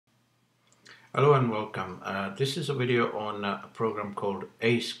Hello and welcome. This is a video on a program called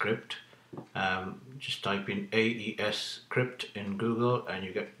AES Crypt. Just type in AES Crypt in Google and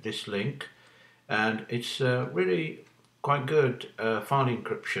you get this link. And it's really quite good file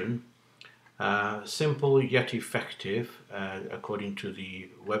encryption. Simple yet effective according to the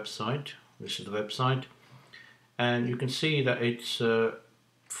website. This is the website. And you can see that it's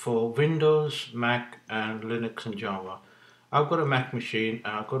for Windows, Mac and Linux and Java. I've got a Mac machine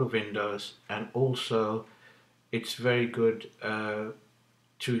and I've got a Windows, and also it's very good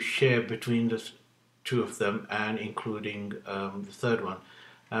to share between the two of them and including the third one.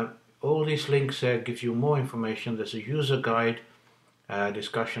 All these links there give you more information. There's a user guide,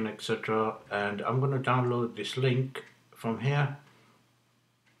 discussion, etc. And I'm going to download this link from here.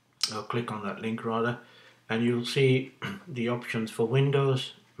 I'll click on that link rather, and you'll see the options for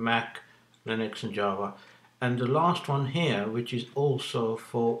Windows, Mac, Linux and Java. And the last one here, which is also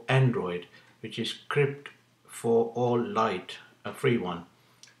for Android, which is Crypt for All Lite, a free one.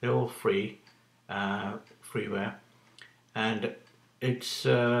 They're all free, freeware. And it's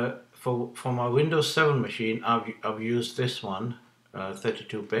for my Windows 7 machine, I've used this one,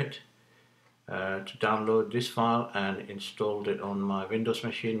 32-bit, to download this file and installed it on my Windows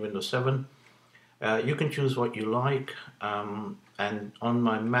machine, Windows 7. You can choose what you like, and on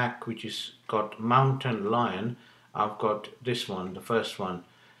my Mac, which is got Mountain Lion, I've got this one, the first one.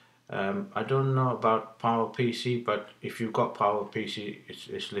 I don't know about PowerPC, but if you've got PowerPC,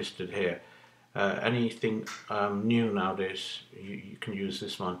 it's listed here. Anything new nowadays, you can use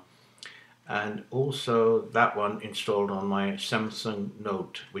this one. And also that one installed on my Samsung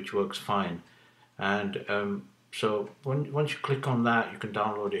Note, which works fine. And so once you click on that, you can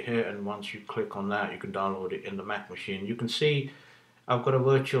download it here, and once you click on that, you can download it in the Mac machine. You can see I've got a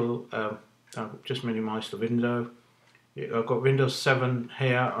virtual, I've just minimized the window. I've got Windows 7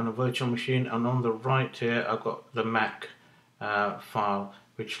 here on a virtual machine, and on the right here I've got the Mac file,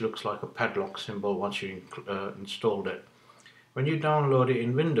 which looks like a padlock symbol once you installed it. When you download it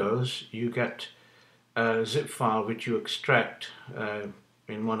in Windows, you get a zip file which you extract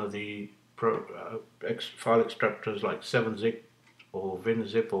in one of the file extractors like 7-zip or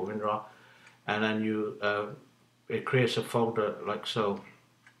WinZip or WinRAR, and then it creates a folder like so.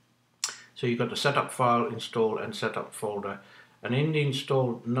 So you've got the setup file, install and setup folder, and in the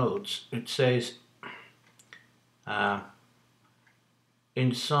installed notes it says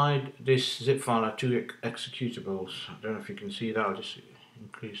inside this zip file are two executables. I don't know if you can see that. I'll just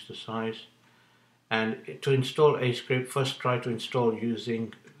increase the size. And to install AES Crypt, first try to install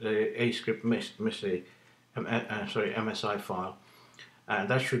using the AES Crypt MSI file.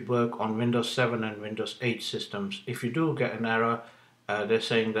 That should work on Windows 7 and Windows 8 systems. If you do get an error, they're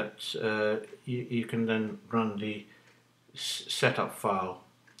saying that you can then run the setup file.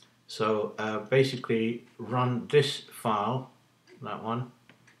 So basically run this file, that one,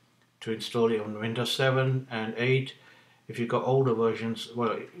 to install it on Windows 7 and 8. If you've got older versions,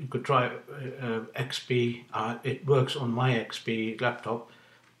 well, you could try XP. It works on my XP laptop.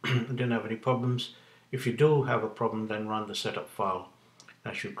 I didn't have any problems. If you do have a problem, then run the setup file.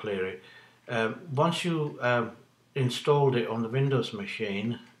 That should clear it. Once you installed it on the Windows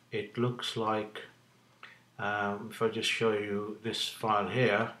machine, it looks like, if I just show you this file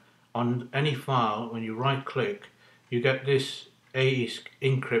here, on any file, when you right click, you get this AES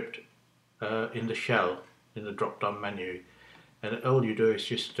Encrypt in the shell, in the drop down menu, and all you do is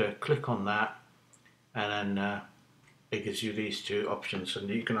just click on that, and then it gives you these two options. And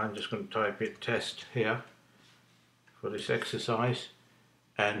you can, I'm just going to type it test here for this exercise,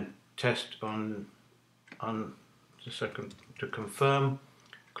 and test on the second to confirm.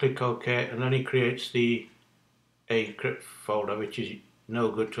 Click OK, and then it creates the AES Crypt folder, which is no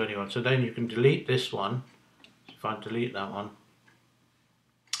good to anyone. So then you can delete this one. If I delete that one,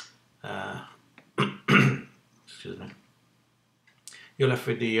 excuse me, you're left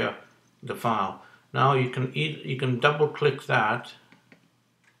with the file. Now you can double click that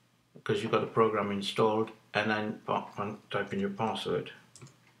because you've got the program installed, and then type in your password,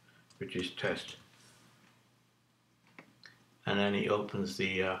 which is test, and then it opens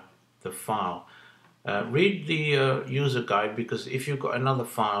the file. Read the user guide, because if you've got another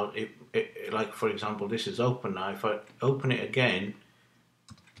file, like for example this is open now, if I open it again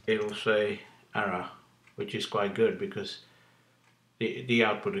it will say error, which is quite good because the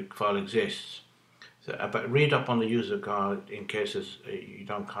output file exists. So, but read up on the user guide in case you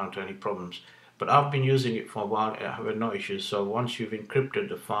don't encounter any problems. But I've been using it for a while, I have no issues. So once you've encrypted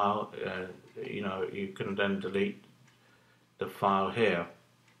the file, you can then delete the file here.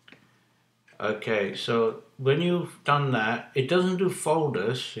 Okay, so when you've done that, it doesn't do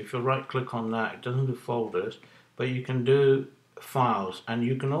folders. If you right click on that, it doesn't do folders, but you can do files, and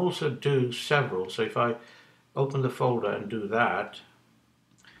you can also do several. So if I open the folder and do that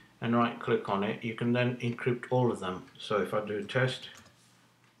and right click on it, you can then encrypt all of them. So if I do test,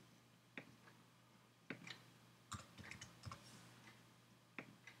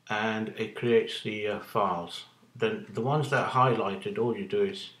 and it creates the files. Then the ones that are highlighted, all you do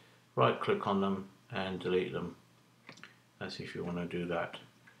is right click on them and delete them. That's if you want to do that.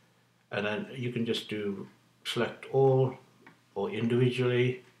 And then you can just do select all or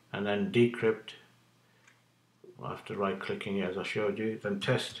individually and then decrypt after right clicking it as I showed you, then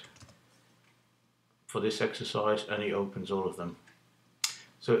test for this exercise, and it opens all of them.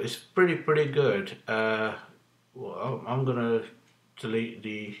 So it's pretty good. Well, I'm gonna delete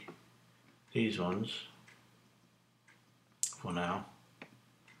these ones for now.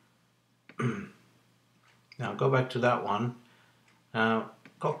 Now go back to that one. Now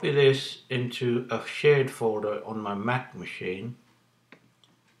copy this into a shared folder on my Mac machine,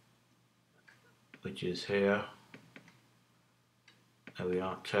 which is here. There we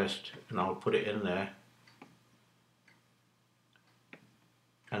are, test, and I'll put it in there.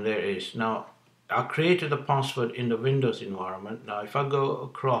 And there it is. Now I created a password in the Windows environment. Now if I go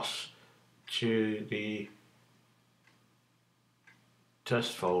across to the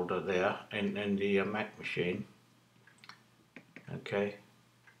test folder there in the Mac machine, okay,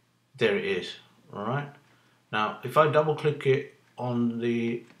 there it is. Alright, now if I double click it on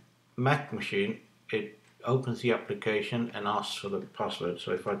the Mac machine, it opens the application and asks for the password.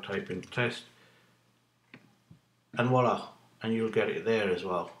 So if I type in test, and voila, and you'll get it there as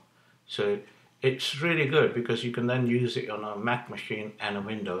well. So it's really good because you can then use it on a Mac machine and a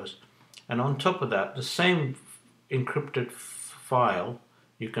Windows. And on top of that, the same encrypted file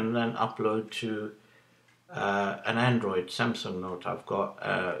you can then upload to an Android Samsung Note I've got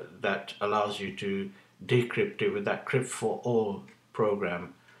that allows you to decrypt it with that Crypt for All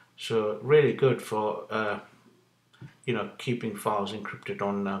program. So really good for you know, keeping files encrypted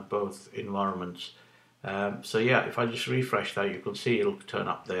on both environments. So yeah, if I just refresh that, you can see it'll turn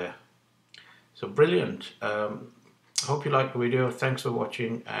up there. So brilliant. Hope you liked the video. Thanks for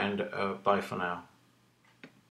watching, and bye for now.